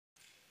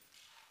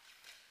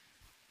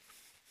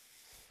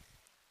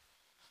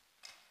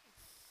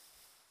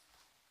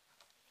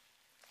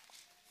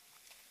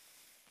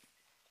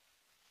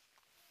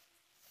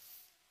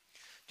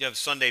You have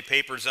Sunday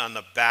papers on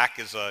the back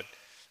as an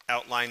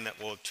outline that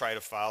we'll try to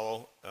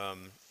follow.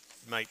 You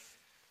might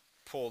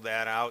pull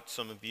that out.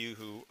 Some of you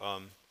who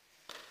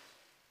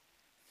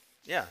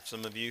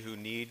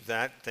need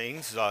that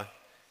things.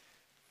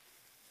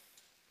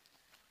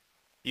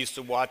 Used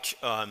to watch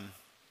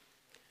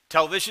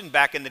television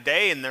back in the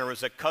day, and there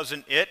was a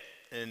Cousin It,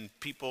 and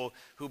people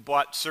who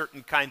bought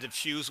certain kinds of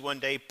shoes one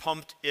day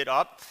pumped it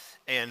up,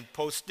 and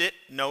Post-it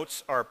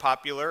notes are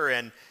popular,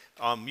 and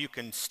you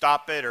can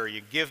stop it or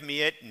you give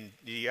me it, and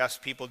you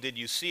ask people, did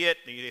you see it?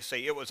 And they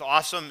say, it was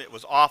awesome, it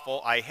was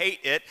awful, I hate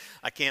it,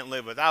 I can't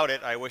live without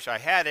it, I wish I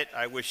had it,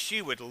 I wish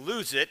she would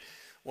lose it.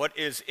 What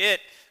is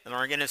it? And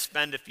we're going to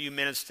spend a few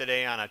minutes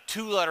today on a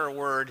two-letter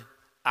word,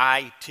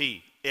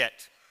 IT,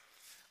 it.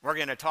 We're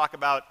going to talk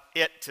about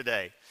it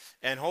today.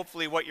 And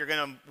hopefully what you're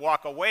going to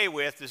walk away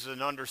with is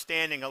an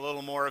understanding a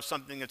little more of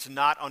something that's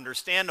not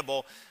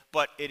understandable,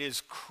 but it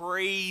is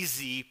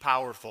crazy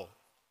powerful.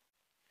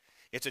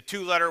 It's a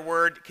two-letter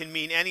word, can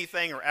mean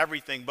anything or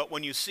everything, but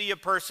when you see a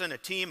person, a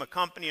team, a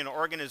company, an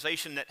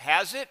organization that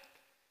has it,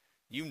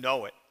 you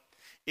know it.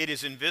 It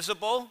is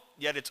invisible,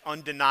 yet it's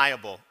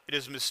undeniable. It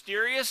is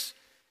mysterious,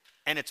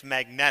 and it's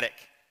magnetic.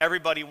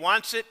 Everybody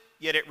wants it,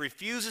 yet it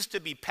refuses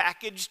to be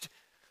packaged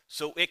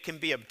so it can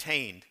be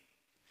obtained.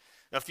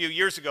 A few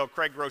years ago,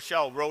 Craig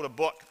Rochelle wrote a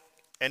book,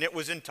 and it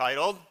was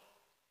entitled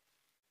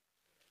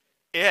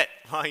It.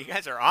 Well, you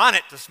guys are on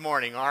it this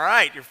morning. All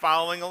right, you're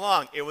following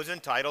along. It was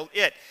entitled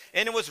It.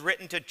 And it was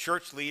written to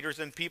church leaders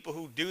and people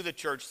who do the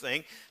church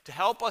thing to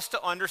help us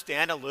to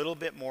understand a little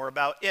bit more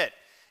about it.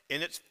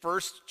 In its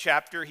first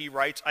chapter, he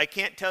writes, I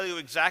can't tell you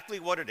exactly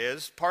what it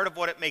is. Part of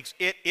what it makes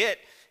it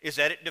is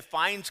that it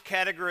defines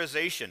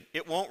categorization.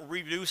 It won't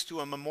reduce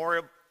to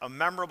a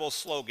memorable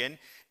slogan.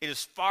 It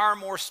is far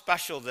more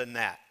special than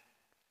that.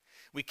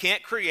 We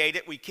can't create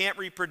it. We can't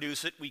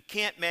reproduce it. We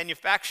can't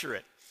manufacture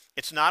it.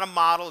 It's not a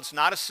model. It's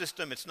not a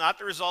system. It's not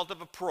the result of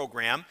a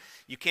program.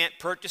 You can't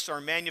purchase or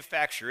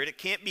manufacture it. It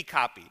can't be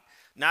copied.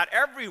 Not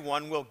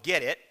everyone will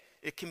get it.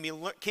 It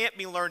can't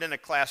be learned in a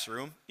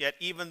classroom, yet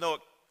even though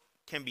it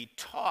can be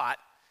taught,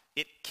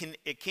 it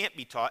can't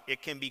be taught,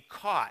 it can be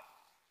caught.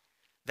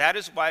 That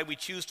is why we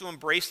choose to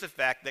embrace the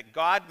fact that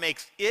God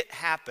makes it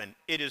happen.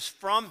 It is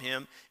from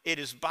him, it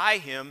is by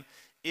him,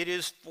 it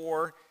is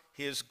for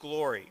his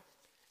glory.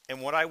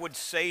 And what I would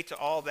say to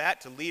all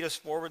that to lead us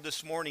forward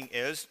this morning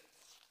is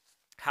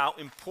how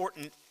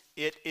important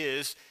it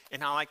is,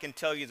 and how I can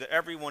tell you that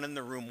everyone in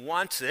the room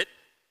wants it.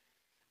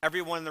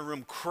 Everyone in the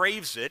room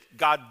craves it.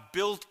 God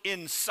built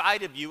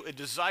inside of you a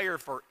desire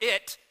for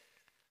it.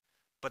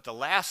 But the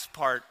last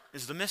part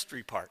is the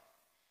mystery part.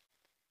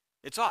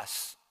 It's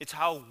us. It's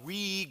how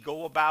we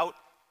go about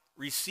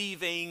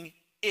receiving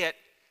it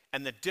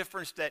and the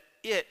difference that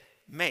it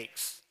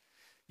makes.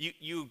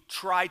 You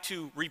try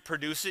to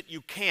reproduce it,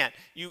 you can't.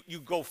 You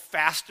go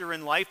faster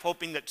in life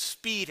hoping that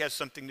speed has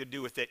something to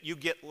do with it. You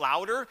get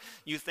louder,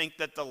 you think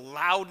that the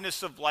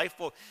loudness of life,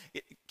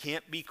 it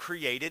can't be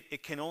created,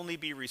 it can only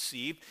be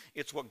received.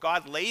 It's what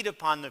God laid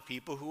upon the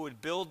people who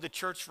would build the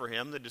church for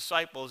him, the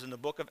disciples in the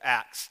book of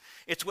Acts.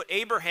 It's what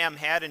Abraham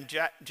had in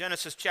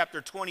Genesis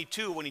chapter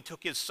 22 when he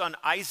took his son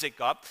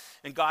Isaac up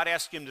and God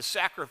asked him to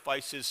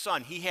sacrifice his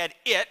son. He had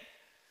it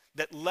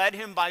that led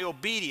him by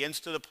obedience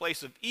to the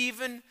place of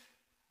even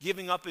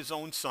giving up his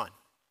own son.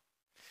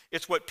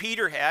 It's what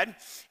Peter had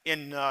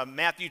in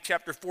Matthew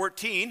chapter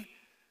 14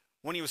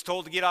 when he was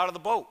told to get out of the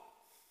boat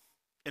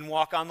and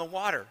walk on the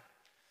water.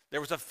 There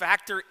was a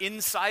factor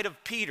inside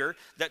of Peter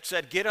that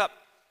said, get up,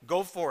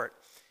 go for it.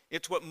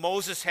 It's what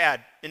Moses had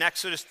in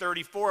Exodus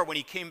 34 when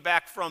he came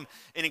back from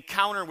an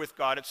encounter with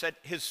God. It said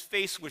his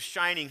face was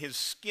shining, his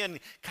skin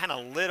kind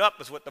of lit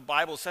up is what the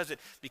Bible says it,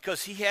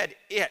 because he had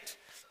it.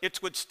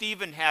 It's what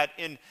Stephen had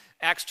in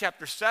Acts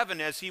chapter 7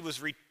 as he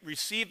was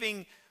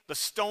receiving the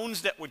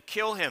stones that would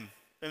kill him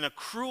in a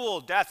cruel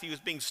death. He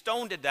was being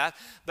stoned to death,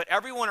 but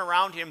everyone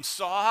around him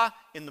saw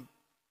in the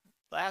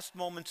last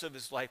moments of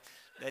his life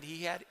that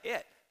he had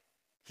it.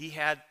 He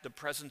had the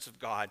presence of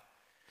God.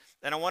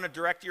 And I want to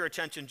direct your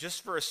attention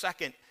just for a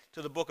second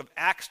to the book of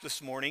Acts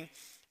this morning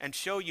and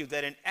show you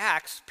that in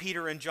Acts,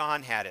 Peter and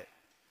John had it.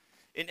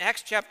 In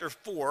Acts chapter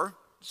 4,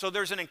 so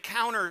there's an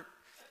encounter.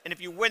 And if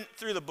you went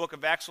through the book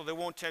of Acts, so they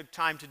won't have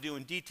time to do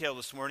in detail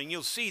this morning,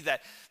 you'll see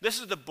that this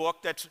is the book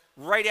that's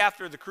right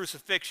after the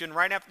crucifixion,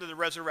 right after the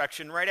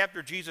resurrection, right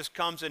after Jesus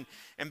comes and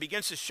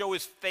begins to show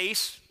his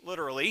face,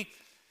 literally,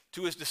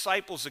 to his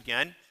disciples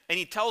again. And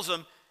he tells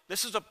them,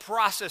 this is a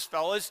process,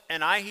 fellas,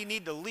 and he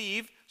need to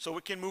leave so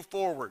it can move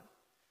forward.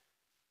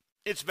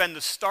 It's been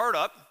the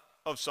startup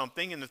of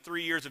something in the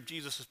 3 years of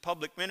Jesus'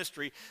 public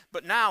ministry,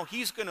 but now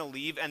he's going to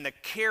leave, and the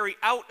carry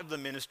out of the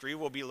ministry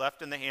will be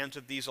left in the hands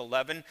of these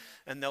 11,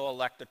 and they'll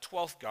elect a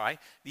 12th guy.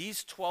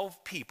 These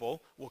 12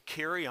 people will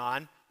carry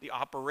on the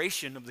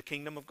operation of the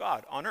kingdom of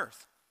God on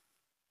earth.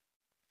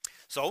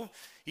 So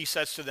he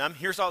says to them,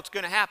 here's how it's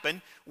going to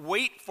happen.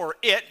 Wait for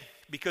it,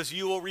 because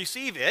you will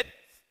receive it,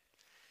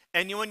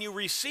 and when you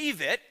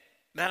receive it,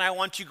 then I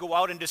want you to go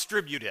out and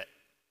distribute it.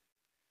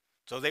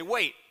 So they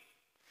wait.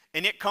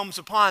 And it comes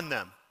upon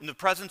them. in the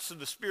presence of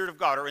the Spirit of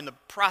God, or in the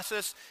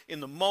process,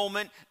 in the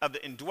moment of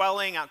the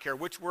indwelling, I don't care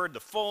which word, the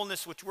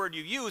fullness, which word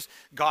you use,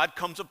 God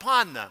comes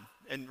upon them.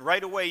 And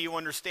right away you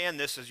understand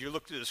this as you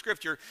look through the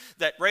scripture,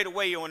 that right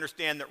away you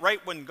understand that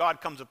right when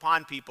God comes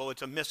upon people,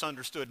 it's a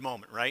misunderstood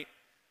moment, right?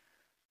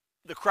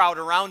 The crowd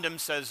around him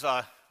says,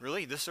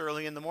 really, this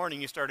early in the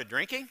morning you started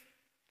drinking?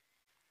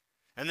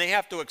 And they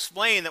have to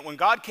explain that when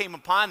God came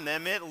upon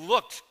them, it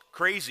looked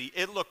crazy,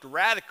 it looked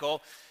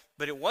radical,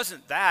 but it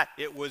wasn't that.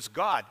 It was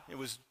God. It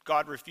was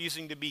God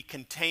refusing to be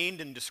contained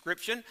in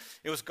description.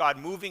 It was God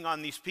moving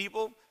on these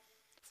people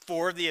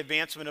for the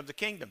advancement of the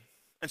kingdom.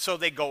 And so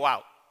they go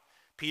out.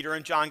 Peter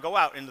and John go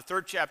out in the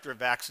 3rd chapter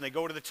of Acts, and they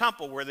go to the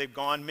temple where they've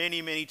gone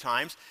many, many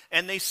times,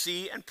 and they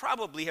see, and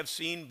probably have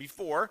seen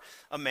before,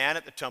 a man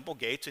at the temple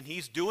gates, and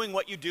he's doing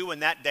what you do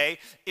in that day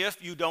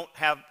if you don't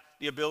have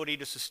the ability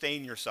to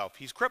sustain yourself.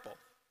 He's crippled.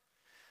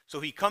 So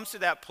he comes to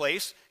that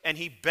place, and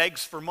he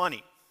begs for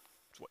money.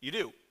 That's what you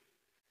do.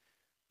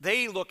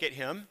 They look at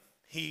him.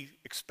 He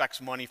expects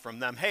money from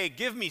them. Hey,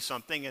 give me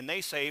something. And they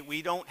say,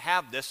 we don't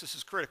have this. This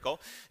is critical.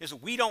 Is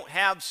we don't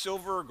have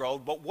silver or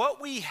gold, but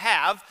what we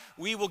have,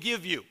 we will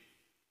give you.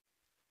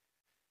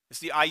 It's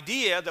the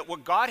idea that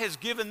what God has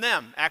given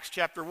them, Acts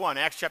chapter 1,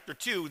 Acts chapter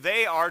 2,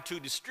 they are to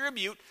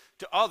distribute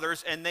to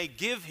others, and they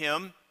give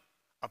him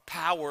a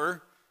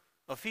power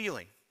of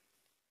healing.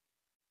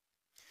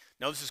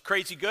 Now, this is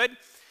crazy good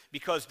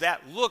because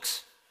that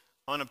looks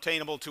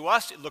unobtainable to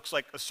us. It looks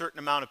like a certain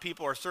amount of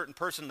people or a certain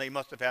person, they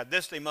must have had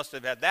this, they must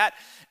have had that.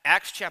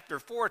 Acts chapter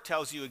 4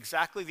 tells you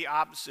exactly the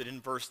opposite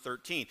in verse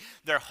 13.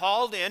 They're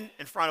hauled in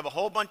front of a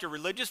whole bunch of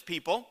religious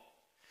people.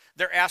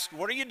 They're asked,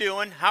 what are you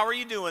doing? How are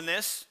you doing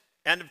this?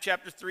 End of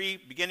chapter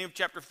 3, beginning of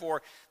chapter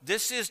 4.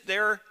 This is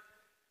their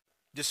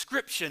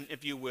description,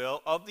 if you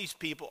will, of these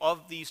people,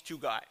 of these two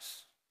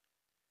guys.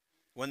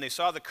 When they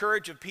saw the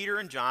courage of Peter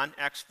and John,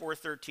 Acts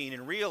 4:13,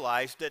 and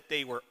realized that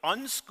they were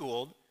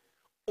unschooled,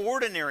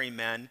 ordinary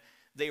men,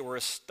 they were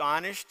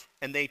astonished,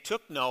 and they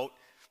took note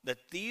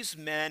that these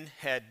men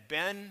had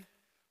been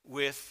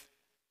with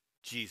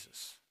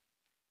Jesus.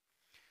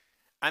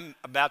 I'm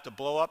about to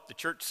blow up the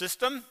church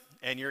system,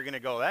 and you're going to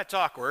go, that's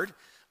awkward,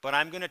 but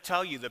I'm going to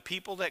tell you the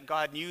people that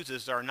God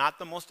uses are not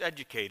the most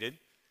educated.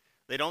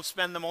 They don't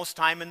spend the most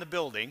time in the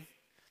building.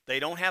 They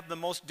don't have the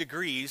most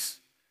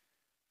degrees.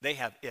 They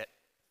have it.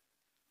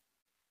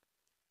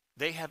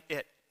 They have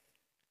it.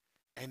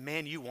 And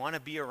man, you want to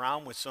be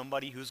around with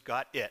somebody who's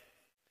got it.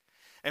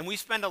 And we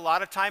spend a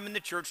lot of time in the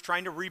church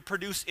trying to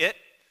reproduce it.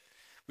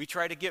 We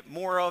try to get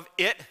more of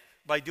it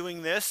by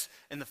doing this.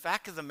 And the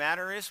fact of the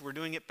matter is we're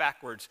doing it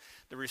backwards.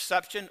 The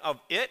reception of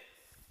it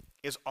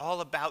is all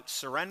about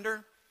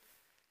surrender.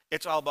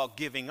 It's all about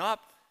giving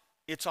up.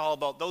 It's all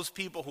about those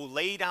people who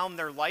lay down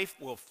their life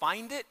will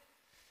find it.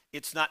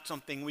 It's not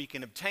something we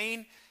can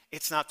obtain.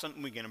 It's not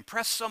something we can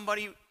impress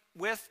somebody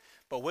with.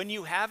 But when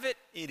you have it,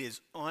 it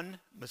is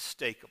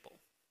unmistakable.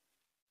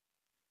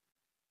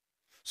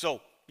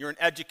 So, you're an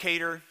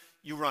educator,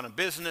 you run a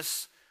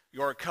business,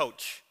 you're a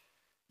coach.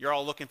 You're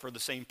all looking for the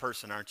same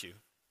person, aren't you?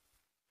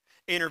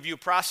 Interview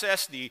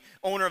process, the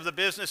owner of the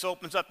business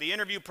opens up the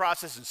interview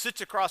process and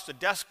sits across the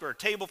desk or a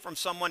table from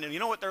someone, and you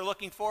know what they're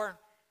looking for?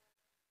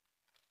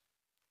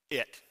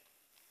 It.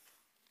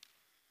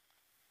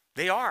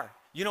 They are.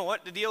 You know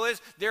what the deal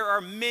is? There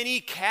are many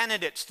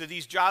candidates to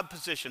these job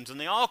positions, and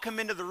they all come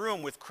into the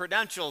room with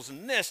credentials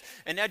and this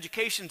and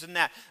educations and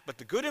that. But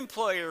the good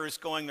employer is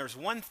going, there's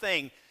one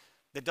thing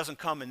that doesn't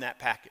come in that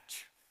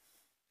package.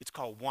 It's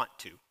called want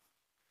to.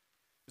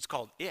 It's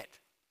called it.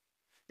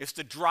 It's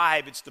the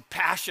drive, it's the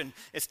passion,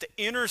 it's the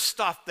inner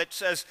stuff that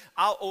says,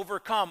 I'll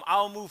overcome,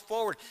 I'll move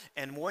forward.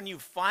 And when you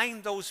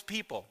find those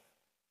people,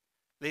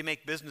 they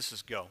make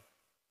businesses go.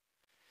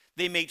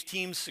 They make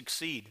teams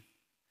succeed.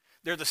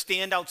 They're the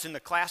standouts in the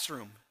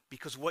classroom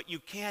because what you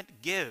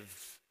can't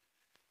give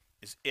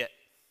is it.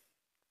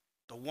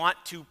 The want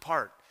to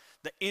part,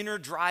 the inner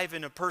drive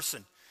in a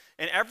person.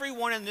 And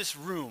everyone in this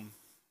room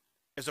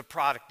is a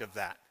product of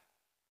that.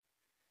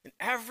 And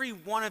every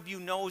one of you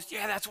knows,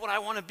 yeah, that's what I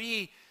want to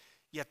be.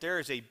 Yet there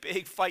is a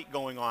big fight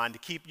going on to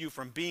keep you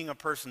from being a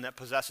person that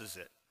possesses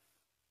it.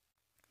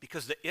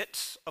 Because the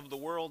it's of the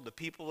world, the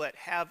people that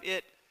have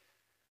it,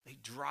 they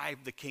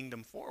drive the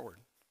kingdom forward.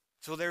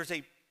 So there's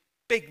a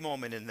big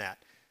moment in that.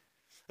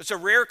 It's a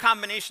rare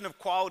combination of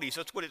qualities.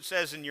 That's what it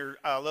says in your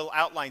little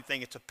outline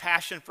thing. It's a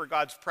passion for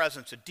God's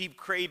presence, a deep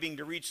craving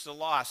to reach the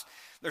lost.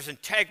 There's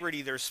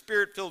integrity, there's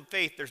spirit-filled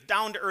faith, there's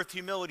down-to-earth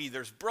humility,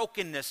 there's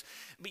brokenness.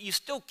 But you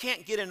still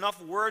can't get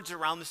enough words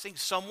around this thing.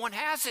 Someone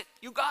has it.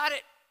 You got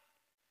it.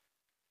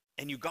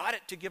 And you got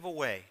it to give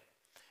away.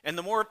 And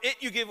the more of it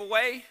you give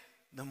away,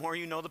 the more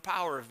you know the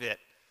power of it.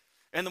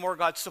 And the more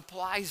God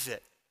supplies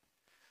it.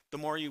 The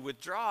more you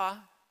withdraw,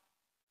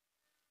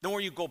 the more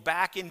you go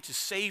back into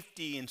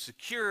safety and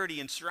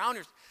security and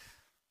surroundings,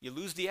 you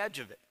lose the edge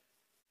of it.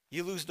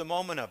 You lose the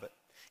moment of it.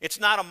 It's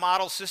not a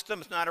model system.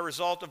 It's not a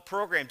result of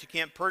programs. You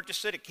can't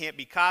purchase it. It can't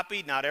be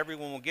copied. Not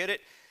everyone will get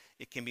it.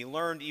 It can be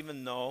learned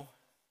even though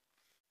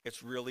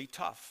it's really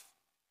tough.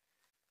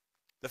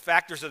 The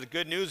factors of the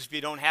good news, if you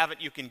don't have it,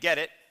 you can get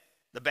it.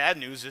 The bad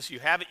news is you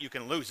have it, you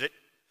can lose it.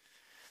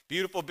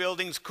 Beautiful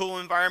buildings, cool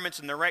environments,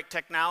 and the right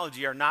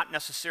technology are not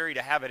necessary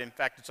to have it. In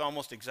fact, it's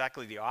almost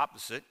exactly the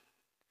opposite.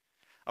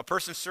 A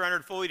person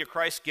surrendered fully to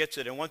Christ gets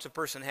it, and once a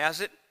person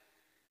has it,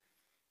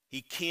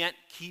 he can't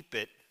keep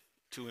it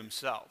to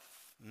himself.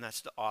 And that's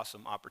the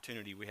awesome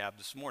opportunity we have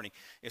this morning,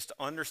 is to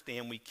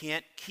understand we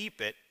can't keep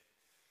it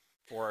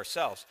for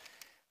ourselves.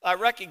 I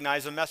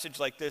recognize a message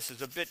like this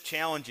is a bit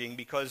challenging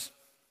because,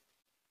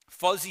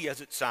 fuzzy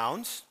as it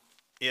sounds,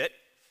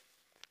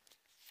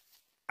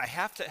 I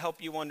have to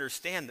help you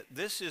understand that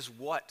this is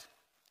what,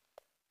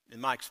 in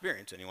my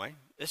experience anyway,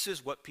 this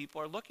is what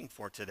people are looking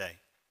for today.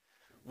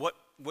 What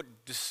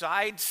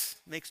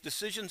makes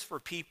decisions for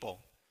people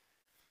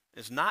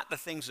is not the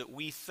things that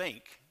we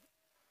think.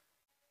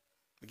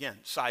 Again,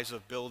 size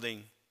of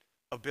building,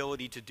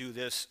 ability to do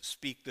this,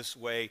 speak this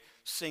way,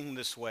 sing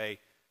this way.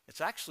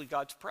 It's actually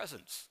God's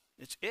presence.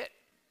 It's it.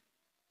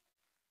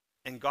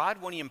 And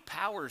God, when he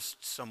empowers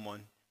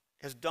someone,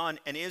 has done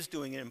and is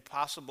doing an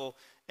impossible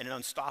and an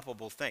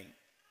unstoppable thing.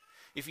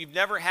 If you've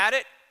never had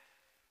it,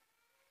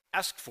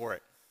 ask for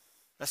it.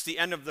 That's the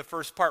end of the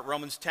first part,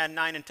 Romans 10,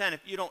 9, and 10.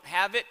 If you don't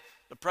have it,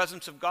 the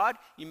presence of God,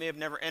 you may have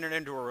never entered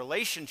into a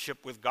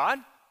relationship with God.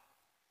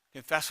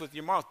 Confess with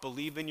your mouth,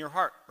 believe in your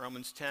heart,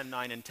 Romans 10,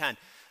 9, and 10.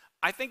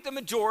 I think the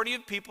majority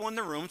of people in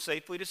the room,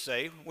 safely to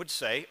say, would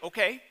say,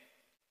 okay,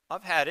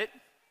 I've had it.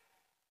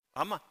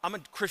 I'm a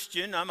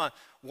Christian. I'm a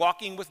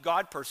walking with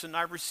God person.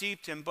 I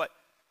received him, but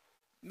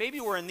maybe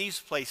we're in these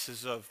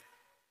places of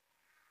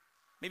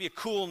maybe a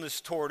coolness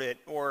toward it,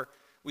 or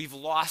we've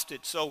lost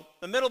it. So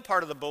the middle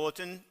part of the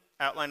bulletin,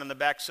 outline on the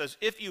back, says,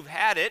 if you've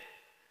had it,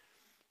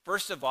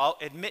 first of all,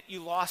 admit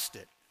you lost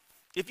it.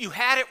 If you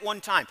had it one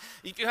time,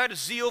 if you had a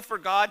zeal for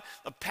God,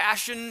 a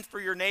passion for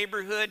your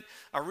neighborhood,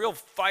 a real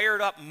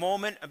fired up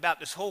moment about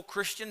this whole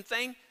Christian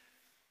thing,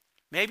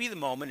 maybe the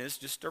moment is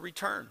just a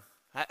return.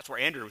 That's what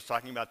Andrew was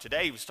talking about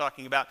today. He was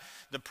talking about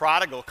the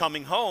prodigal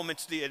coming home.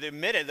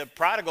 The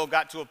prodigal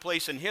got to a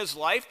place in his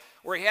life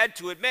where he had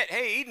to admit,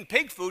 hey, eating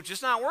pig food's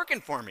just not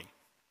working for me.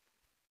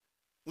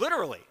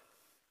 Literally.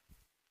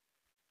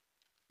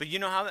 But you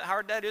know how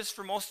hard that is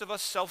for most of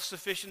us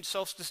self-sufficient,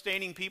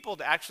 self-sustaining people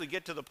to actually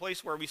get to the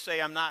place where we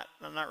say, I'm not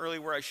really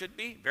where I should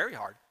be? Very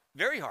hard.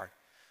 Very hard.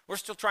 We're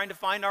still trying to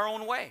find our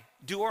own way,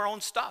 do our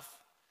own stuff.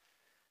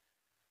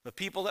 The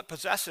people that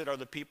possess it are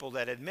the people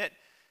that admit,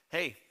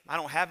 hey, I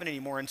don't have it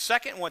anymore. And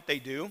second, what they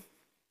do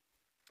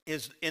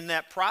is in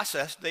that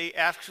process, they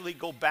actually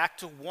go back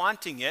to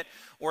wanting it,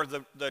 or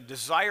the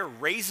desire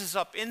raises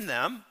up in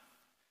them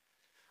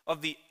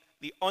of the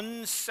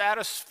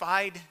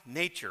unsatisfied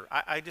nature.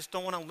 I just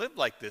don't want to live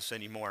like this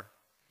anymore.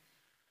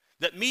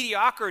 That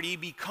mediocrity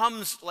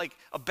becomes like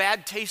a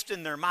bad taste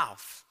in their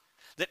mouth.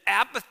 That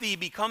apathy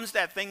becomes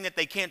that thing that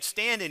they can't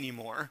stand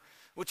anymore,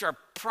 which are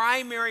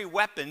primary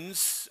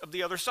weapons of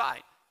the other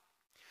side.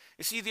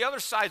 You see, the other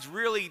side's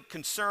really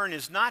concern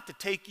is not to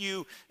take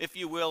you, if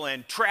you will,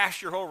 and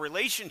trash your whole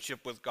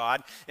relationship with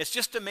God. It's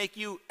just to make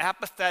you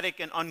apathetic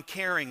and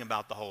uncaring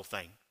about the whole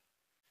thing.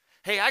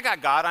 Hey, I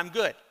got God, I'm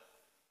good.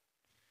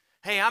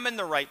 Hey, I'm in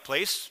the right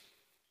place.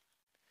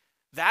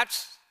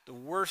 That's the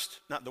worst,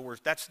 not the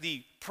worst, that's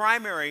the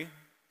primary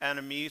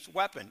enemy's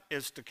weapon,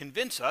 is to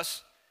convince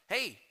us,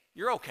 hey,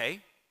 you're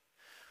okay.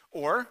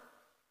 Or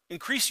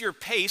increase your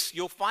pace,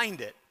 you'll find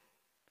it.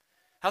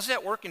 How's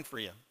that working for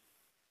you?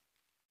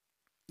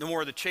 The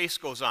more the chase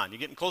goes on. You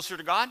getting closer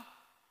to God?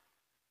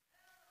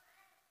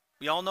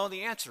 We all know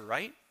the answer,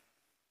 right?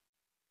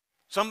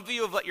 Some of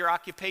you have let your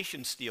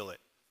occupation steal it.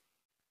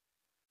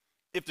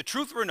 If the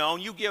truth were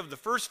known, you give the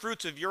first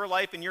fruits of your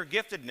life and your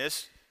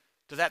giftedness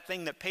to that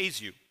thing that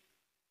pays you.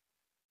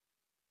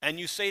 And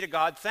you say to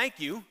God, thank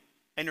you,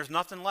 and there's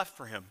nothing left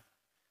for him.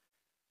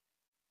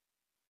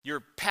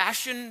 Your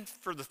passion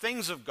for the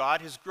things of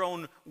God has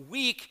grown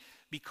weak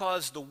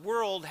because the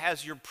world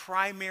has your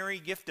primary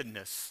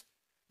giftedness.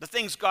 The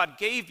things God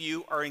gave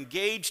you are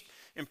engaged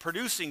in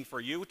producing for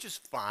you, which is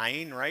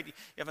fine, right? You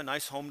have a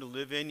nice home to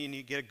live in, and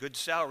you get a good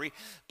salary.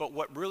 But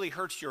what really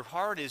hurts your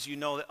heart is you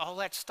know that all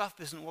that stuff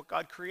isn't what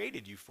God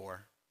created you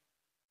for.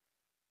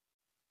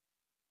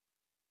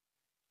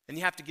 And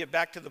you have to get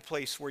back to the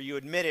place where you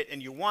admit it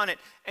and you want it,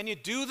 and you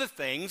do the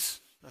things,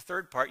 the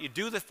third part, you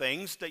do the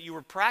things that you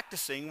were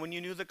practicing when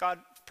you knew that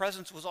God's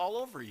presence was all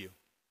over you.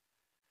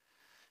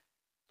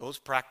 Those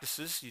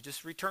practices, you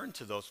just return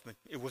to those.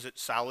 Was it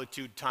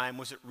solitude time?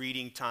 Was it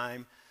reading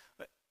time?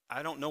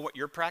 I don't know what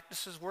your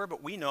practices were,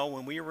 but we know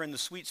when we were in the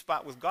sweet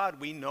spot with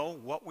God, we know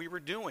what we were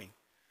doing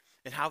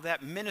and how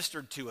that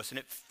ministered to us, and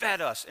it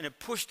fed us, and it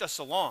pushed us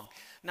along.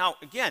 Now,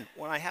 again,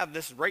 when I have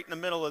this right in the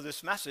middle of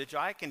this message,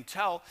 I can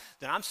tell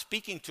that I'm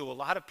speaking to a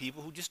lot of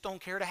people who just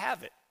don't care to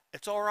have it.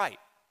 It's all right.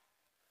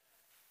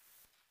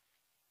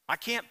 I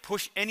can't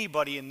push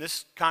anybody in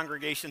this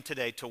congregation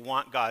today to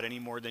want God any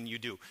more than you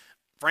do.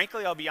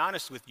 Frankly, I'll be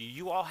honest with you.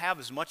 You all have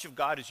as much of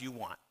God as you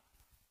want.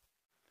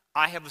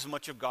 I have as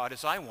much of God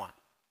as I want.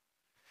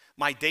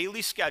 My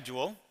daily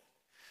schedule,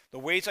 the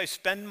ways I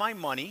spend my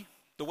money,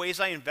 the ways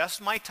I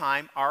invest my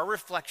time are a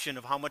reflection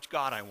of how much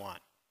God I want.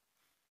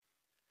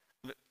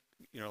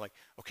 like,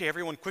 okay,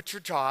 everyone quit your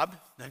job.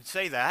 I'd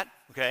say that,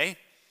 okay?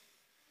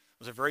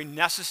 Those are very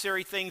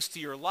necessary things to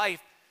your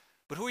life.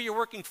 But who are you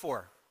working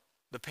for?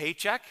 The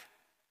paycheck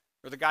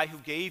or the guy who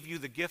gave you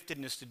the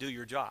giftedness to do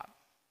your job?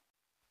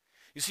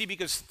 You see,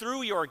 because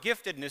through your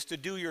giftedness to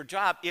do your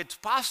job, it's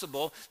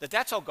possible that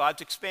that's how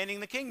God's expanding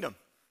the kingdom.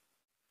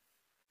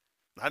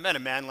 I met a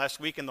man last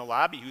week in the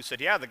lobby who said,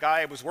 yeah, the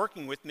guy I was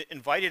working with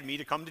invited me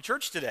to come to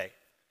church today.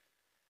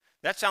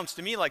 That sounds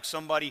to me like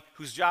somebody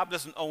whose job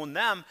doesn't own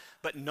them,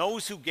 but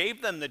knows who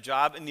gave them the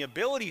job and the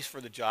abilities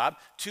for the job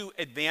to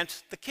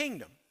advance the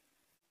kingdom.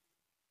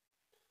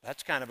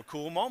 That's kind of a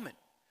cool moment.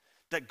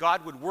 That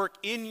God would work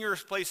in your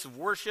place of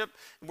worship,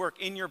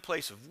 work in your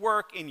place of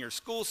work, in your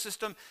school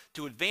system,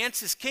 to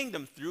advance his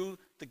kingdom through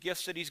the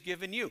gifts that he's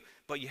given you.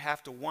 But you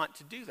have to want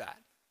to do that.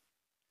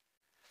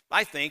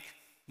 I think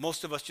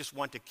most of us just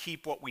want to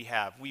keep what we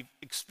have. We've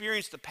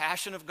experienced the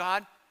passion of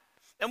God,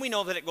 and we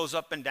know that it goes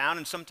up and down,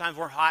 and sometimes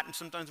we're hot, and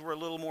sometimes we're a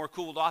little more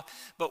cooled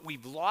off, but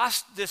we've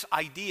lost this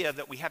idea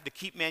that we have to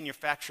keep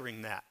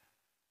manufacturing that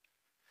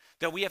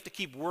we have to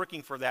keep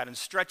working for that and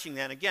stretching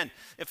that. Again,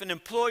 if an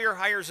employer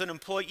hires an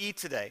employee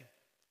today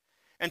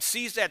and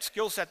sees that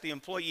skill set the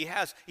employee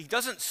has, he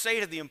doesn't say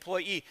to the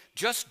employee,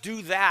 just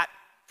do that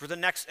for the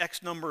next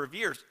X number of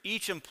years.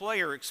 Each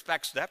employer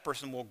expects that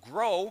person will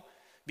grow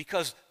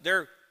because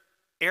their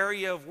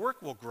area of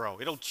work will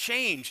grow. It'll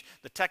change.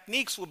 The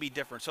techniques will be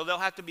different. So they'll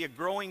have to be a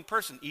growing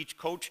person. Each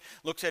coach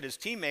looks at his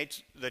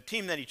teammates, the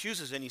team that he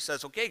chooses, and he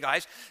says, okay,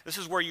 guys, this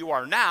is where you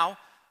are now.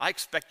 I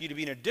expect you to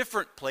be in a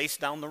different place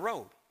down the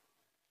road.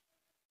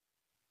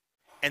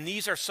 And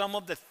these are some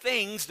of the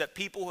things that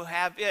people who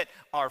have it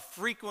are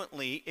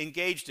frequently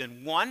engaged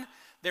in. One,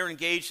 they're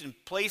engaged in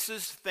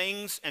places,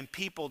 things, and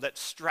people that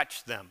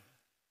stretch them.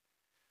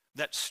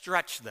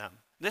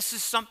 This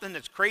is something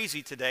that's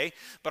crazy today,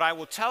 but I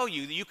will tell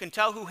you that you can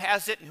tell who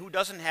has it and who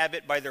doesn't have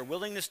it by their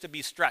willingness to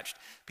be stretched.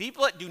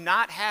 People that do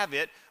not have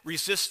it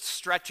resist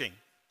stretching.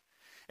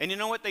 And you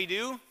know what they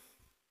do?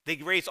 They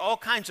raise all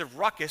kinds of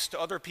ruckus to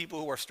other people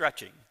who are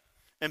stretching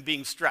and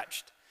being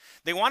stretched.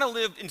 They want to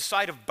live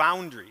inside of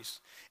boundaries.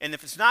 And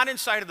if it's not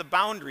inside of the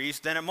boundaries,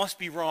 then it must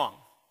be wrong.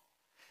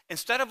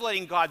 Instead of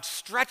letting God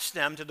stretch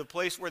them to the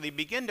place where they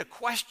begin to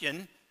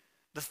question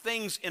the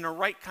things in a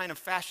right kind of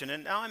fashion.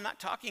 And now I'm not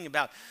talking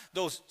about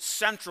those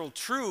central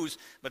truths,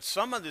 but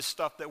some of this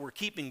stuff that we're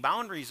keeping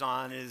boundaries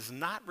on is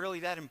not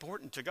really that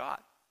important to God.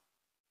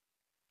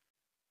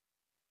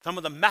 Some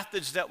of the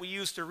methods that we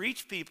use to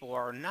reach people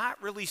are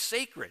not really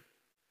sacred.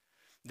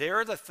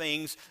 They're the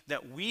things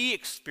that we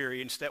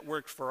experience that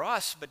work for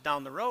us, but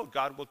down the road,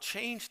 God will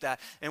change that,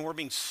 and we're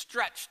being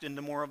stretched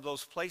into more of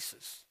those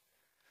places.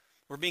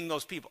 We're being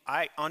those people.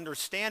 I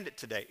understand it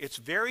today. It's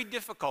very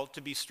difficult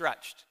to be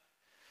stretched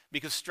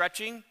because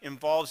stretching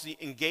involves the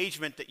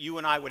engagement that you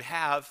and I would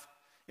have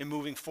in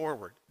moving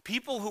forward.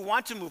 People who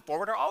want to move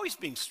forward are always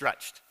being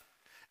stretched.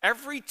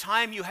 Every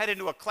time you head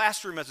into a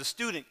classroom as a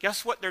student,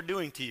 guess what they're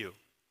doing to you?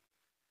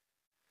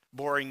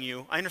 Boring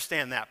you. I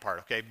understand that part,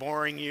 okay?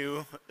 Boring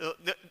you.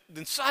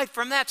 Aside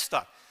from that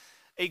stuff,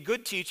 a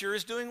good teacher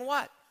is doing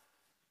what?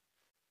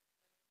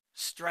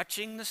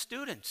 Stretching the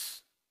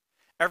students.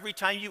 Every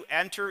time you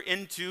enter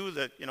into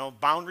the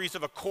boundaries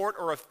of a court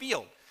or a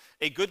field,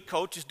 a good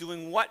coach is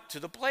doing what to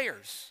the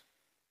players?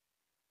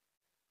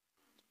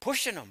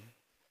 Pushing them,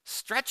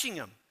 stretching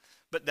them.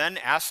 But then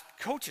ask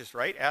coaches,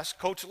 right? Ask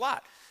Coach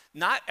Lott.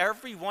 Not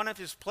every one of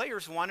his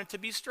players wanted to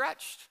be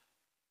stretched.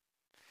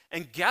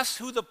 And guess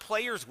who the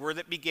players were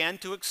that began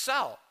to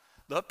excel?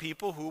 The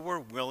people who were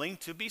willing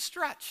to be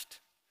stretched.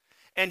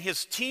 And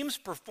his team's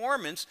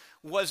performance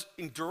was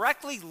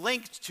directly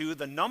linked to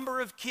the number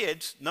of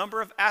kids,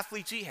 number of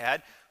athletes he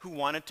had who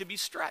wanted to be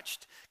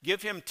stretched.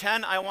 Give him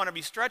 10 I want to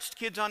be stretched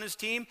kids on his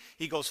team.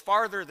 He goes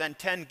farther than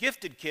 10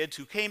 gifted kids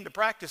who came to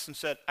practice and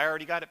said, I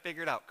already got it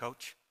figured out,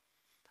 coach.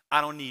 I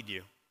don't need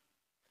you.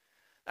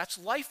 That's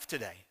life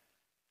today.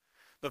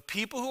 The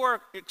people who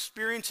are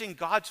experiencing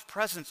God's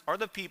presence are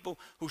the people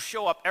who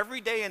show up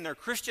every day in their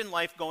Christian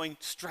life going,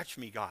 stretch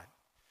me, God.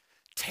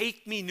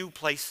 Take me new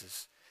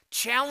places.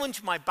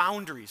 Challenge my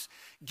boundaries.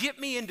 Get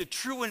me into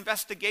true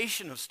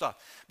investigation of stuff.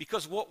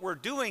 Because what we're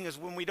doing is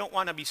when we don't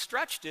want to be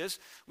stretched is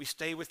we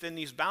stay within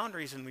these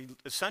boundaries and we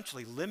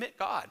essentially limit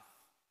God.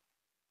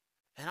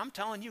 And I'm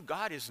telling you,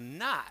 God is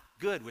not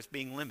good with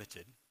being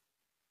limited.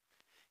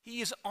 He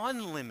is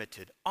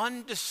unlimited,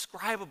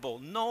 undescribable,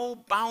 no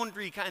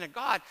boundary kind of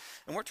God.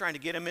 And we're trying to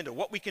get him into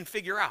what we can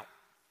figure out.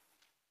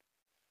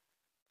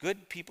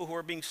 Good people who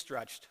are being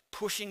stretched,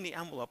 pushing the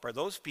envelope, are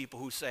those people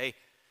who say,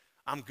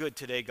 I'm good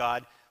today,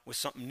 God, with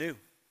something new.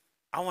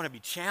 I want to be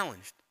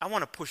challenged. I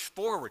want to push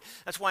forward.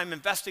 That's why I'm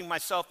investing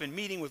myself in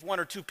meeting with 1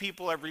 or 2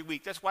 people every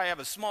week. That's why I have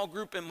a small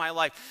group in my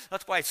life.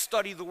 That's why I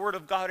study the Word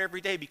of God every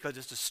day, because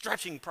it's a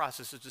stretching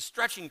process. It's a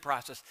stretching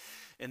process.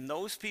 And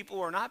those people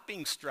who are not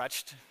being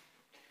stretched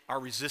are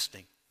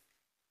resisting.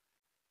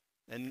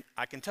 And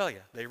I can tell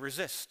you, they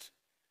resist.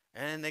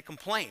 And they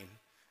complain.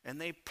 And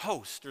they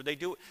post or they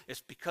do.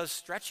 It's because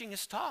stretching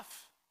is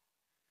tough.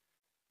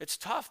 It's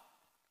tough.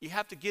 You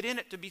have to get in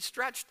it to be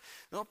stretched.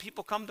 You know,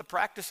 people come to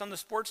practice on the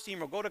sports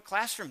team or go to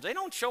classrooms. They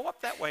don't show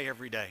up that way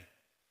every day.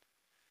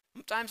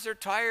 Sometimes they're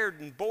tired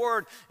and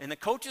bored, and the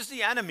coach is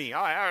the enemy.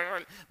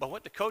 But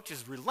what the coach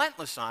is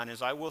relentless on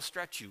is, I will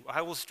stretch you,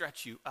 I will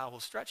stretch you, I will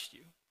stretch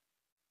you.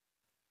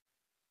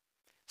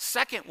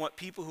 Second, what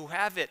people who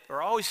have it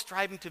are always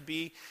striving to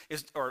be,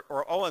 is, or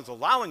always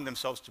allowing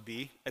themselves to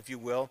be, if you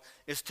will,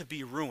 is to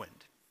be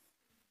ruined.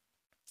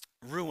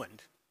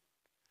 Ruined.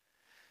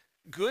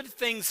 Good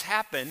things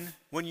happen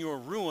when you are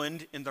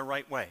ruined in the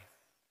right way.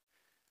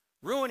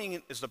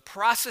 Ruining is the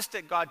process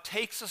that God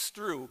takes us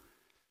through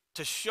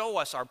to show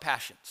us our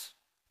passions.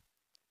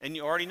 And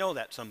you already know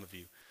that, some of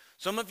you.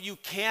 Some of you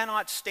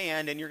cannot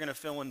stand, and you're going to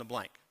fill in the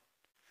blank.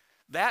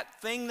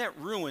 That thing that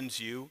ruins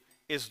you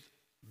is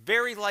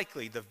very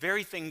likely the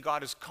very thing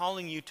God is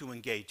calling you to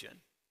engage in.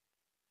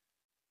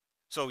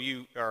 So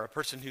you are a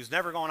person who's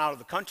never gone out of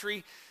the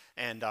country,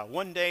 and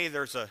one day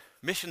there's a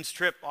missions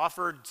trip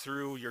offered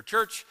through your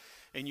church,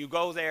 and you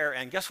go there,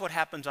 and guess what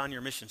happens on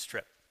your missions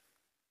trip?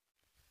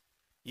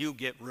 You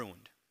get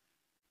ruined.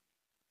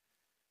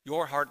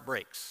 Your heart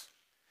breaks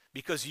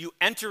because you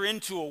enter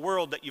into a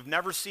world that you've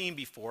never seen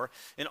before,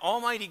 and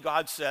Almighty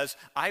God says,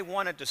 I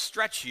wanted to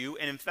stretch you,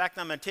 and in fact,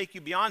 I'm going to take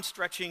you beyond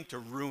stretching to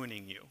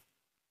ruining you.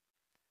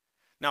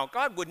 Now,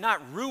 God would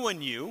not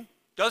ruin you,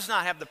 does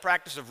not have the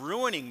practice of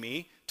ruining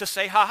me, to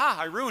say, ha,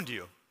 I ruined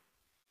you.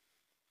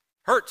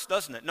 Hurts,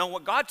 doesn't it? No,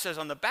 what God says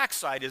on the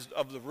backside is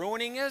of the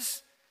ruining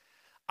is,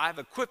 I've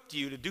equipped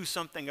you to do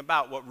something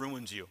about what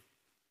ruins you.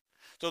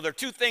 So there are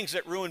two things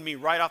that ruin me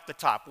right off the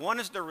top. One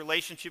is the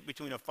relationship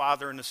between a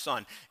father and a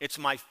son. It's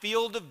my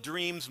field of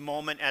dreams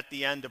moment at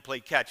the end to play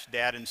catch,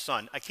 dad and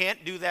son. I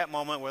can't do that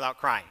moment without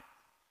crying.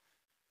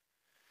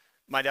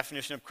 My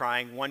definition of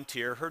crying, one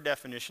tear. Her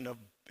definition of,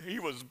 he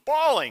was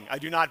bawling. I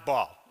do not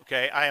bawl,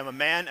 okay? I am a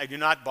man, I do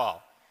not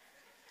bawl.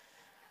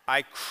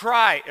 I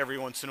cry every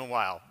once in a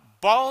while.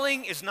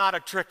 Bawling is not a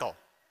trickle.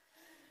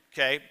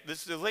 Okay, this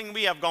is the thing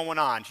we have going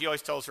on. She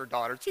always tells her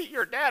daughter, see,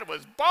 your dad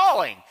was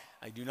bawling.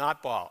 I do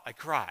not bawl, I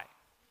cry.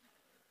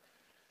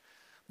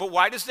 But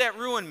why does that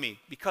ruin me?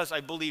 Because I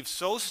believe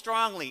so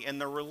strongly in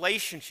the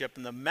relationship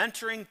and the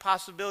mentoring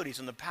possibilities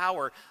and the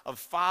power of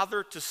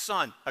father to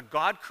son, a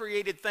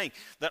God-created thing,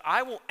 that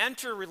I will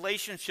enter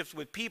relationships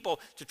with people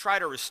to try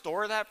to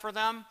restore that for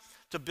them,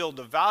 to build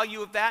the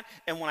value of that.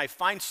 And when I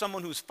find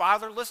someone who's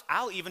fatherless,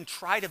 I'll even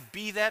try to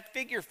be that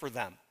figure for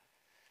them.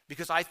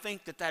 Because I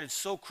think that that is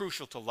so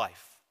crucial to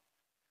life.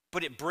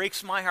 But it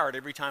breaks my heart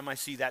every time I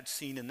see that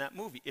scene in that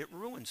movie. It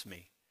ruins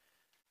me.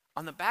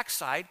 On the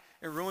backside,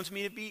 it ruins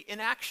me to be in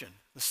action.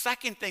 The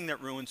second thing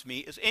that ruins me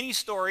is any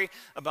story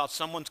about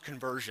someone's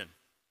conversion.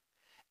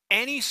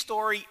 Any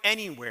story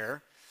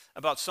anywhere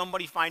about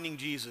somebody finding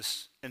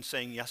Jesus and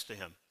saying yes to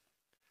him.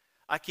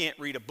 I can't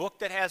read a book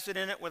that has it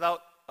in it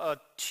without a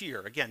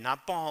tear. Again,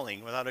 not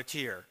bawling, without a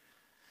tear.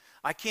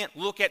 I can't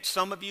look at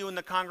some of you in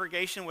the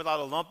congregation without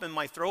a lump in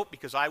my throat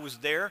because I was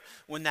there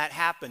when that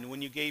happened,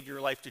 when you gave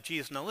your life to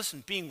Jesus. Now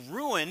listen, being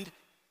ruined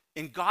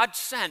in God's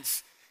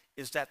sense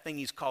is that thing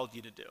he's called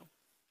you to do.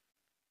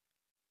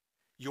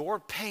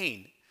 Your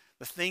pain,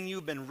 the thing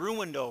you've been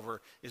ruined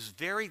over, is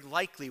very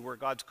likely where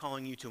God's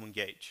calling you to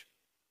engage.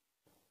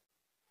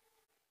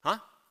 Huh?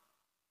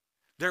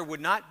 There would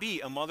not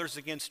be a Mothers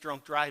Against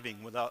Drunk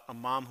Driving without a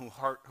mom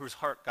whose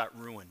heart got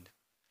ruined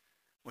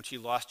when she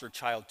lost her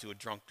child to a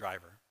drunk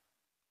driver.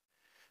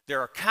 There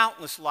are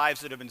countless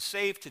lives that have been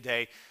saved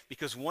today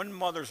because one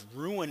mother's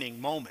ruining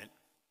moment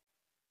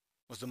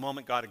was the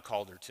moment God had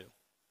called her to.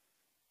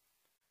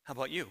 How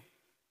about you?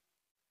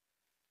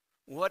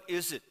 What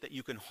is it that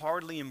you can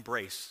hardly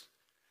embrace,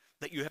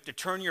 that you have to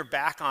turn your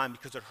back on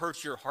because it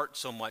hurts your heart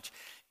so much?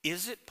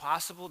 Is it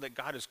possible that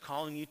God is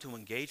calling you to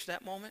engage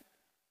that moment?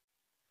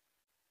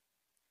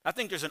 I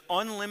think there's an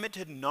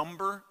unlimited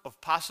number of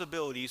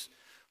possibilities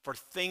for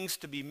things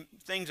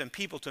and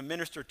people to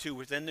minister to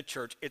within the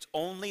church. It's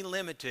only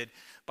limited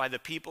by the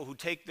people who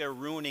take their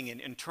ruining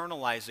and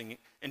internalize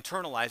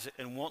it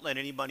and won't let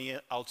anybody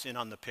else in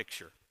on the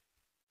picture.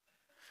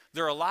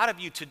 There are a lot of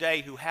you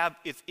today who have,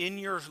 if in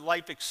your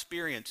life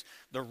experience,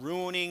 the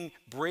ruining,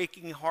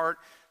 breaking heart,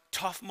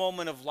 tough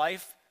moment of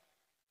life,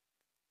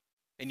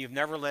 and you've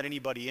never let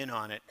anybody in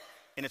on it,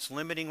 and it's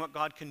limiting what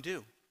God can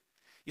do.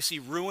 You see,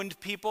 ruined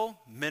people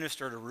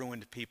minister to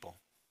ruined people.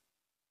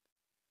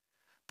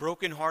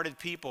 Broken-hearted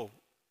people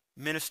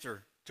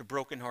minister to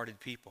broken-hearted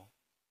people.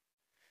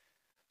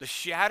 The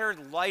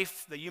shattered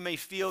life that you may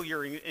feel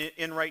you're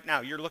in right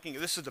now, you're looking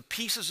at, this is the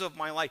pieces of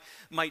my life,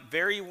 might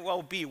very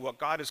well be what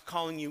God is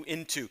calling you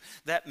into.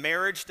 That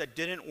marriage that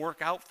didn't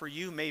work out for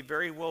you may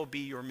very well be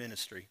your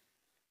ministry.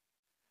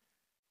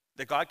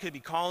 That God could be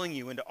calling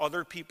you into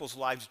other people's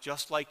lives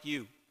just like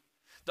you.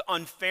 The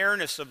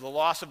unfairness of the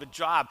loss of a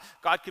job,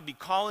 God could be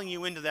calling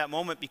you into that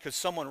moment because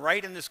someone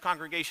right in this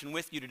congregation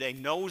with you today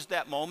knows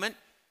that moment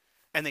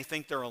and they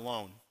think they're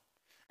alone.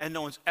 And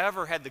no one's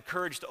ever had the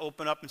courage to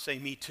open up and say,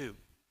 me too.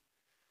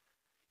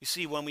 You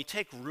see, when we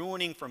take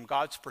ruining from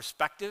God's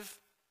perspective,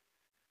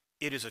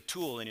 it is a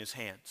tool in his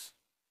hands.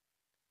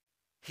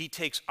 He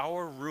takes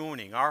our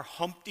ruining, our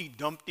Humpty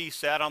Dumpty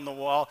sat on the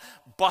wall,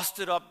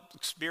 busted up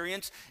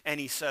experience, and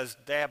he says,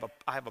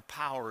 I have a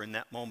power in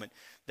that moment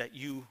that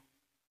you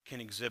can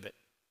exhibit,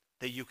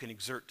 that you can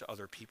exert to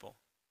other people.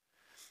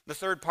 The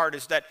third part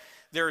is that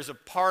there is a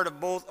part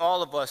of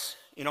all of us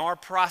in our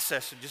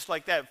process, just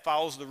like that, it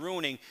follows the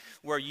ruining,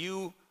 where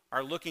you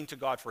are looking to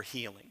God for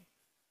healing.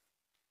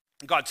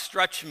 God,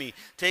 stretch me,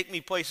 take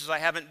me places I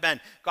haven't been.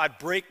 God,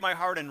 break my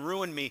heart and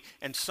ruin me.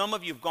 And some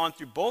of you have gone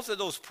through both of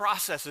those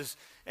processes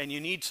and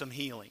you need some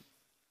healing.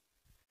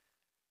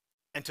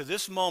 And to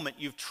this moment,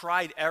 you've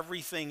tried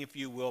everything, if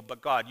you will,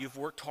 but God, you've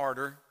worked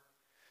harder.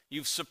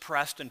 You've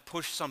suppressed and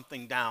pushed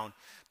something down.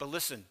 But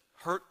listen,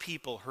 hurt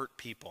people hurt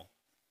people.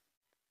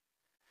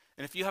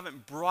 And if you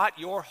haven't brought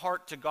your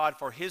heart to God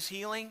for his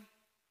healing,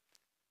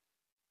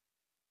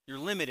 you're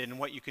limited in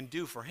what you can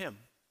do for him.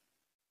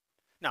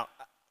 Now,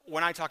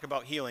 when I talk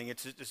about healing,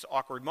 it's this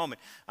awkward moment.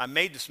 I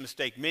made this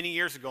mistake many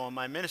years ago in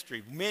my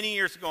ministry. Many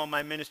years ago in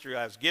my ministry,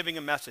 I was giving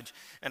a message,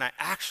 and I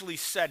actually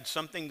said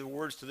something, the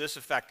words to this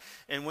effect,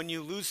 and when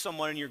you lose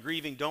someone and you're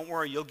grieving, don't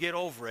worry, you'll get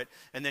over it,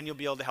 and then you'll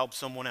be able to help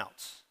someone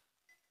else.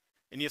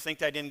 And you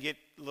think I didn't get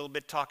a little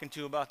bit talking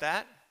to about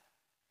that?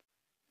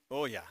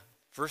 Oh, yeah.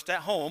 First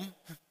at home,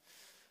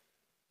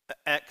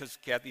 because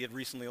Kathy had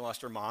recently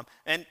lost her mom,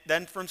 and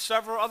then from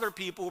several other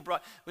people who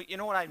brought, but you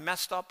know what I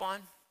messed up on?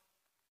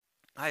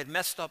 I had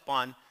messed up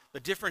on the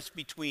difference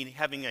between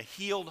having a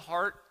healed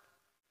heart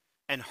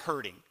and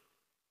hurting.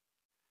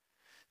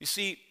 You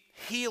see,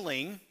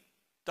 healing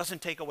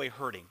doesn't take away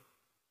hurting.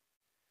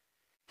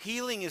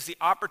 Healing is the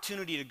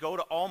opportunity to go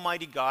to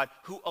Almighty God,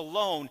 who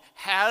alone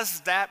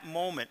has that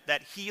moment,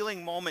 that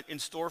healing moment in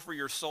store for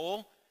your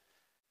soul,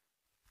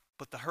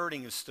 but the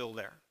hurting is still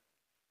there.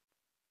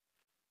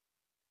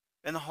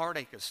 And the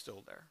heartache is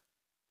still there.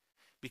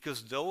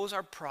 Because those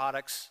are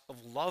products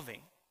of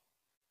loving.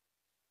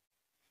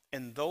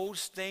 And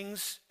those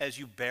things, as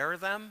you bear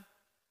them,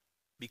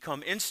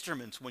 become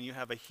instruments when you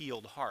have a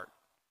healed heart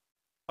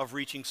of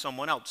reaching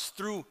someone else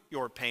through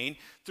your pain,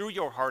 through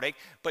your heartache,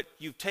 but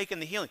you've taken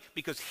the healing.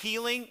 Because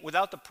healing,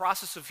 without the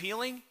process of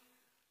healing,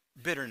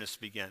 bitterness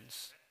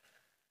begins.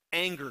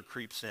 Anger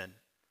creeps in.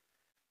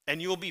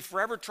 And you'll be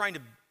forever trying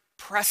to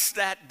press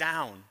that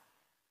down.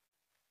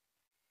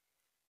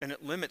 And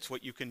it limits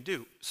what you can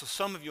do. So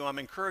some of you, I'm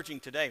encouraging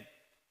today,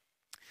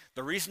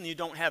 the reason you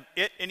don't have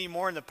it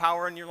anymore in the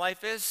power in your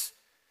life is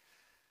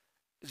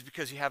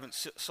because you haven't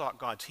sought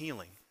God's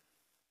healing.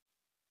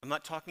 I'm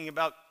not talking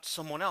about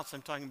someone else.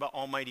 I'm talking about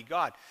Almighty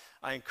God.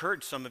 I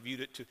encourage some of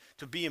you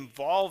to be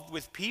involved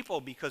with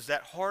people, because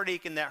that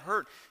heartache and that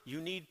hurt, you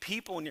need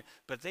people,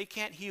 but they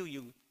can't heal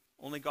you.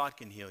 Only God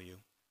can heal you.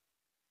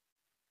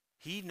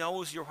 He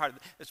knows your heart.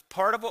 It's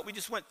part of what we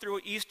just went through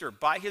at Easter.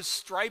 By his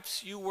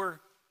stripes you were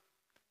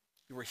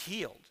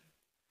healed.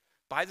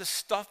 By the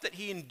stuff that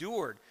he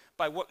endured,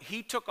 by what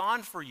he took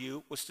on for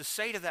you, was to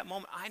say to that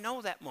moment, I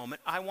know that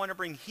moment, I want to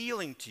bring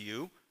healing to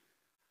you.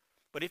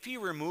 But if he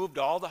removed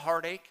all the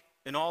heartache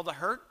and all the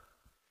hurt,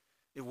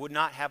 it would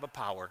not have a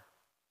power.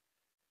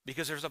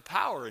 Because there's a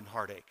power in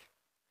heartache.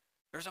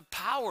 There's a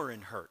power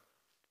in hurt.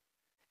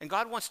 And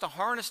God wants to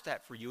harness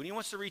that for you, and he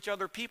wants to reach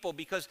other people,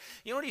 because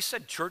you know what he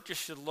said churches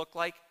should look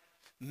like?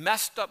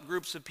 Messed up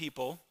groups of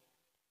people,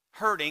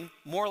 hurting,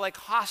 more like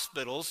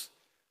hospitals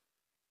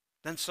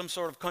than some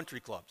sort of country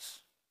clubs.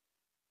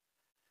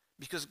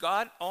 Because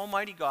God,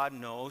 Almighty God,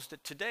 knows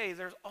that today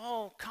there's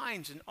all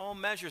kinds and all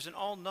measures and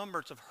all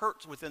numbers of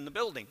hurts within the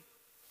building.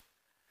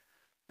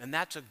 And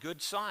that's a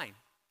good sign,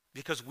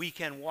 because we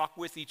can walk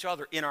with each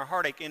other in our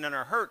heartache and in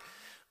our hurt,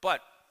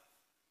 but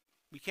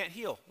we can't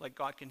heal like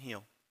God can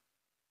heal.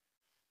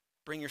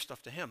 Bring your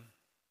stuff to him.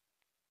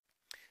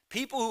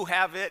 People who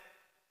have it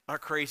are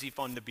crazy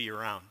fun to be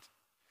around.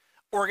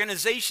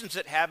 Organizations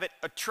that have it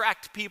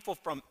attract people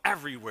from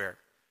everywhere.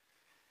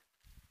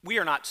 We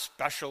are not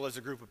special as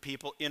a group of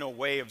people in a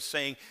way of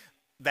saying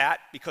that,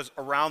 because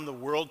around the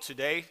world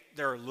today,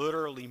 there are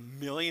literally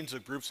millions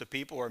of groups of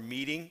people who are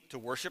meeting to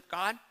worship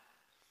God.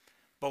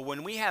 But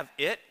when we have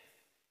it,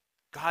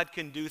 God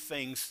can do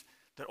things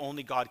that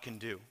only God can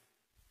do.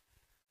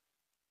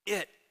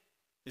 It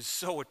is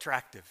so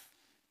attractive.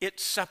 It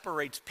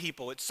separates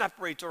people. It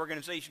separates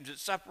organizations. It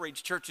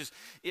separates churches.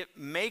 It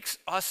makes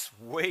us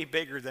way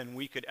bigger than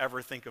we could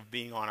ever think of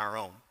being on our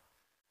own.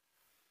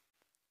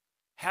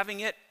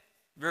 Having it,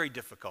 very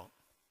difficult.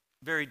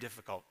 Very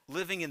difficult.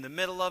 Living in the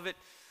middle of it,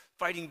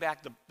 fighting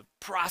back the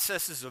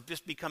processes of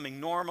just becoming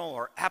normal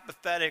or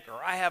apathetic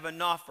or I have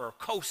enough or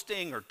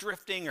coasting or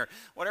drifting or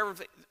whatever.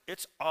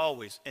 It's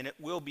always, and it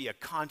will be, a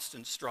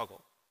constant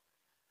struggle.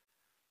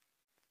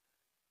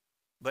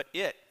 But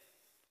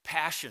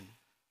passion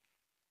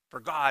for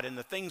God and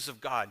the things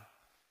of God,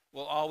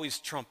 will always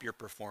trump your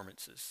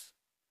performances.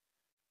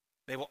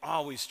 They will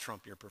always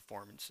trump your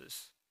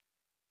performances.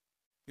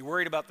 You're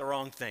worried about the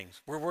wrong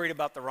things. We're worried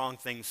about the wrong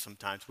things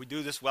sometimes. We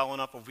do this well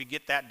enough. If we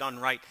get that done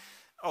right,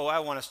 I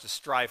want us to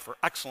strive for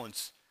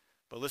excellence.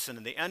 But listen,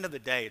 at the end of the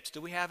day, it's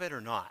do we have it or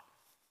not?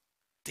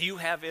 Do you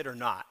have it or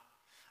not?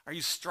 Are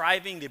you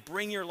striving to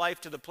bring your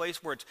life to the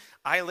place where it's,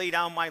 I lay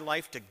down my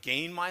life to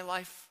gain my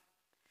life?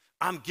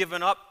 I'm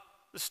giving up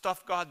the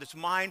stuff, God, that's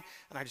mine,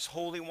 and I just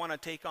wholly want to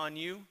take on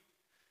you?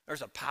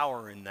 There's a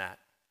power in that.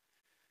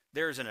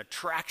 There's an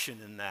attraction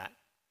in that.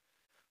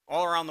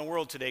 All around the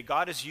world today,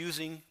 God is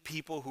using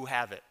people who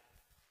have it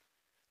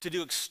to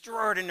do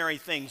extraordinary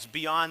things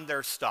beyond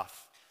their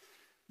stuff,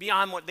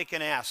 beyond what they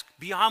can ask,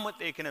 beyond what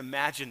they can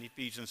imagine,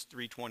 Ephesians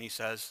 3:20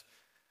 says.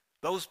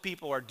 Those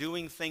people are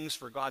doing things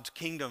for God's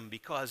kingdom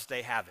because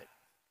they have it.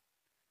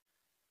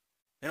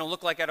 They don't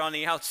look like it on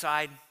the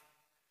outside,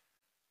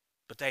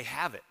 but they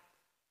have it.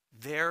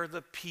 They're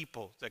the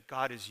people that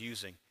God is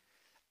using.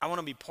 I want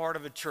to be part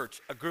of a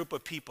church, a group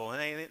of people.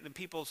 And the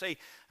people say,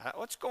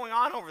 what's going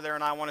on over there?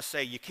 And I want to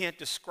say, you can't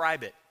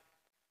describe it.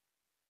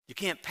 You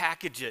can't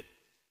package it.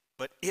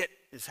 But it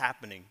is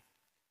happening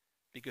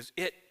because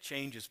it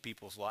changes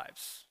people's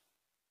lives.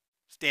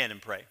 Stand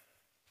and pray.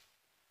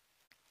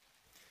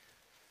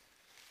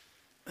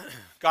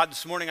 God,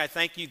 this morning I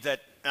thank you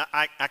that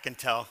I can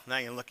tell. Now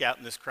you look out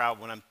in this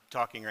crowd when I'm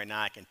talking right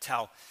now, I can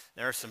tell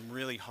there are some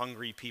really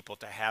hungry people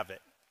to have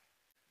it.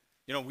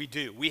 You know, we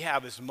do. We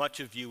have as much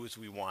of you as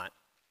we want.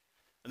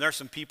 And there are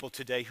some people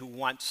today who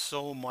want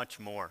so much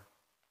more,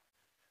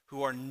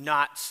 who are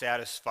not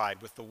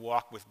satisfied with the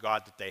walk with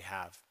God that they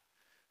have,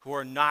 who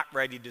are not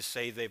ready to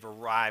say they've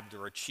arrived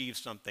or achieved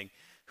something,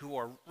 who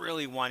are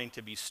really wanting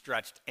to be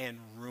stretched and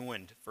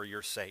ruined for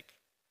your sake.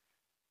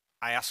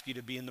 I ask you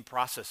to be in the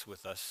process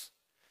with us.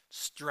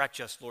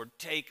 Stretch us, Lord.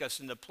 Take us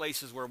into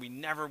places where we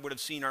never would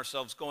have seen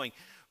ourselves going.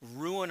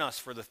 Ruin us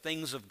for the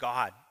things of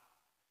God.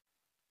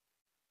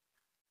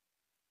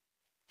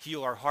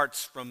 Heal our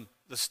hearts from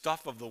the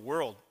stuff of the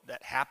world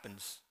that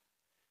happens.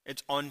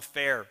 It's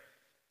unfair.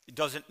 It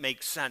doesn't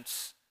make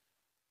sense.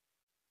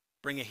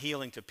 Bring a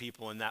healing to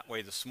people in that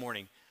way this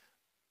morning.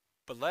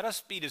 But let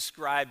us be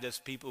described as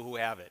people who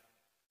have it.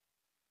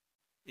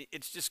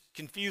 It's just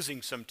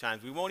confusing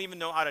sometimes. We won't even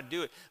know how to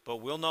do it, but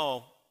we'll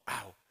know,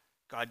 wow,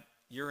 God,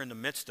 you're in the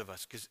midst of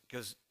us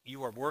because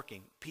you are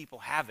working. People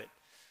have it.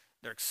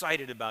 They're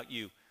excited about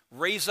you.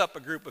 Raise up a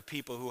group of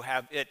people who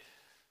have it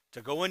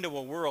to go into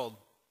a world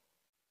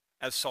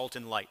as salt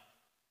and light.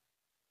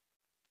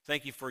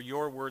 Thank you for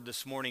your word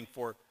this morning,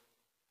 for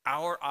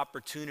our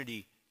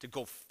opportunity to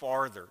go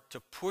farther, to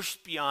push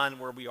beyond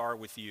where we are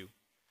with you.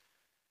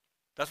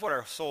 That's what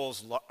our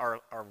souls are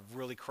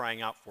really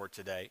crying out for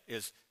today,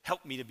 is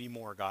help me to be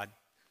more, God.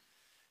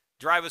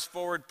 Drive us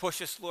forward,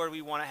 push us, Lord.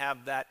 We want to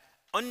have that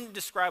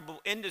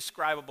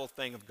indescribable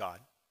thing of God.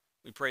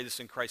 We pray this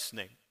in Christ's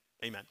name.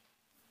 Amen.